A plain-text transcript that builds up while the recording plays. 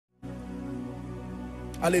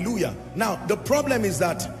Hallelujah. Now, the problem is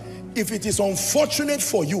that if it is unfortunate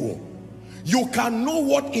for you, you can know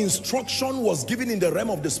what instruction was given in the realm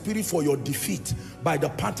of the spirit for your defeat by the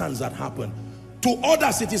patterns that happen. To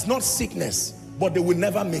others, it is not sickness, but they will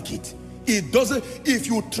never make it. It doesn't. If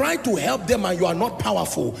you try to help them and you are not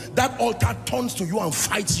powerful, that altar turns to you and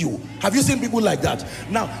fights you. Have you seen people like that?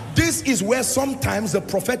 Now, this is where sometimes the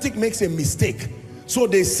prophetic makes a mistake. So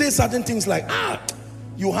they say certain things like,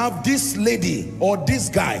 you have this lady or this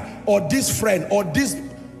guy or this friend or this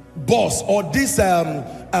boss or this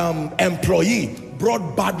employee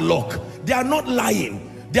brought bad luck. They are not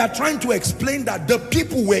lying. They are trying to explain that the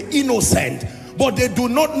people were innocent, but they do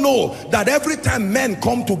not know that every time men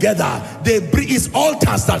come together, it's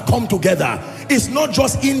altars that come together. It's not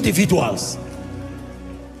just individuals.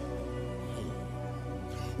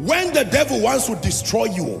 When the devil wants to destroy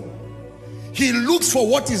you, he looks for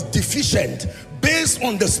what is deficient based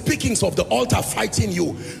on the speakings of the altar fighting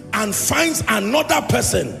you, and finds another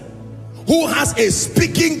person who has a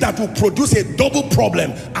speaking that will produce a double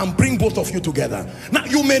problem and bring both of you together. Now,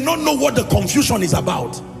 you may not know what the confusion is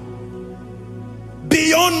about.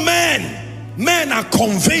 Beyond men, men are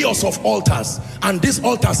conveyors of altars, and these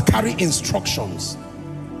altars carry instructions.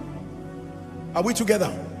 Are we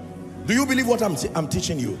together? Do you believe what I'm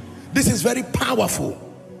teaching you? This is very powerful.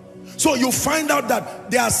 So you find out that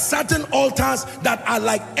there are certain altars that are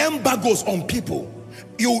like embargoes on people.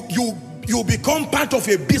 You become part of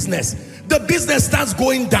a business. The business starts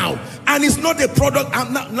going down, and it's not a product.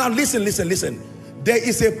 Now listen. There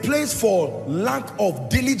is a place for lack of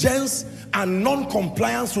diligence and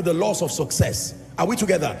non-compliance to the laws of success. Are we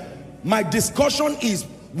together? My discussion is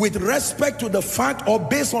with respect to the fact, or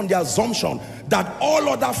based on the assumption, that all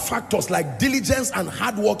other factors like diligence and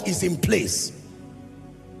hard work is in place.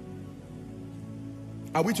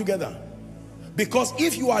 Are we together? Because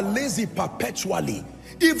if you are lazy perpetually,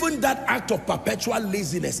 even that act of perpetual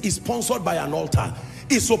laziness is sponsored by an altar.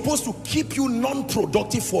 It's supposed to keep you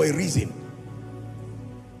non-productive for a reason.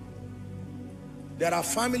 There are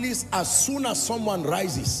families, as soon as someone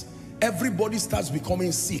rises, everybody starts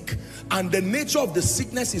becoming sick. And the nature of the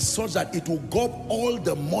sickness is such that it will gob all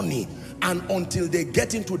the money, and until they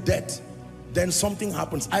get into debt, then something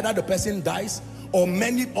happens. Either the person dies, or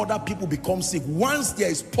many other people become sick. Once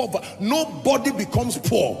there is poverty, nobody becomes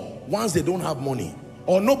poor once they don't have money.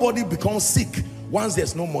 Or nobody becomes sick once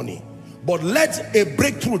there's no money. But let a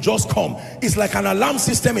breakthrough just come. It's like an alarm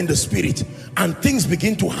system in the spirit, and things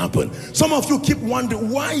begin to happen. Some of you keep wondering,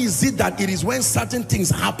 why is it that it is when certain things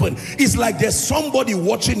happen? It's like there's somebody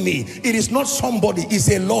watching me. It is not somebody,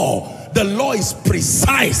 it's a law. The law is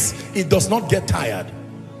precise. It does not get tired.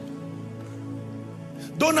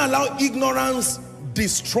 Don't allow ignorance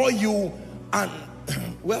destroy you. And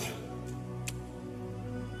well,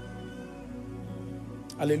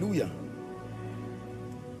 hallelujah.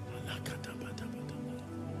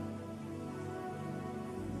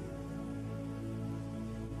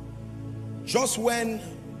 Just when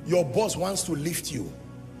your boss wants to lift you,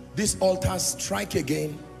 these altars strike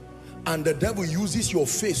again, and the devil uses your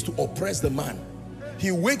face to oppress the man.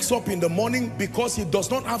 He wakes up in the morning, because he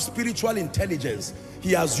does not have spiritual intelligence.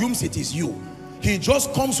 He assumes it is you. He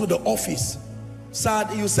just comes to the office. Sir,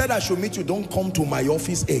 you said I should meet you. Don't come to my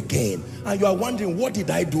office again. And you are wondering, what did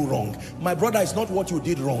I do wrong? My brother, it's not what you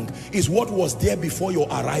did wrong. It's what was there before your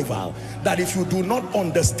arrival. That if you do not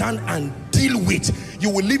understand and deal with, you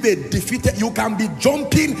will live a defeated. You can be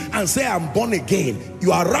jumping and say, I'm born again.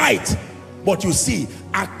 You are right. But you see,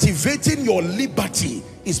 activating your liberty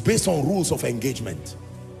is based on rules of engagement.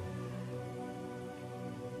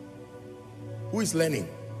 Who is learning?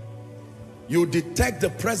 You detect the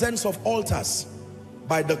presence of altars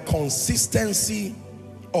by the consistency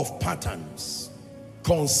of patterns.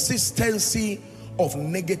 Consistency of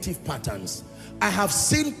negative patterns. I have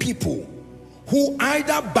seen people who,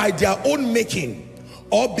 either by their own making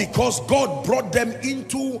or because God brought them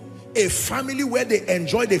into a family where they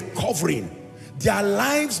enjoyed a covering, their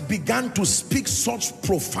lives began to speak such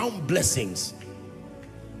profound blessings.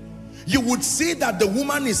 You would see that the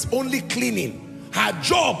woman is only cleaning. Her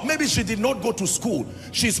job, maybe she did not go to school.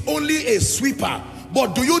 She's only a sweeper.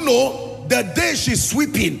 But do you know, the day she's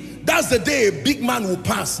sweeping, that's the day a big man will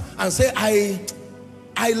pass and say,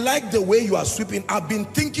 I like the way you are sweeping. I've been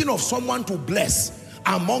thinking of someone to bless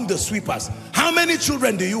among the sweepers. How many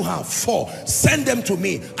children do you have? 4. Send them to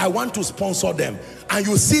me. I want to sponsor them. And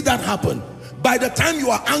you see that happen. By the time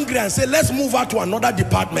you are angry and say, let's move her to another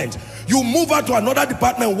department, you move her to another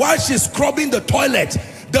department while she's scrubbing the toilet.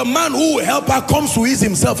 The man who will help her comes to ease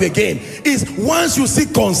himself again. Is once you see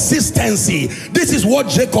consistency, this is what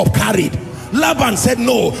Jacob carried. Laban said,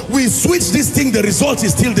 no, we switch this thing, the result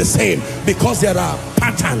is still the same, because there are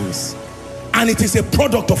patterns and it is a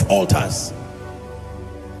product of altars.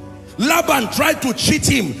 Laban tried to cheat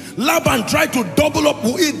him. Laban tried to double up.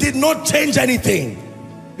 It did not change anything,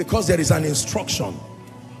 because there is an instruction.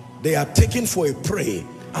 They are taken for a prey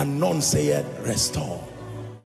and none saith restore.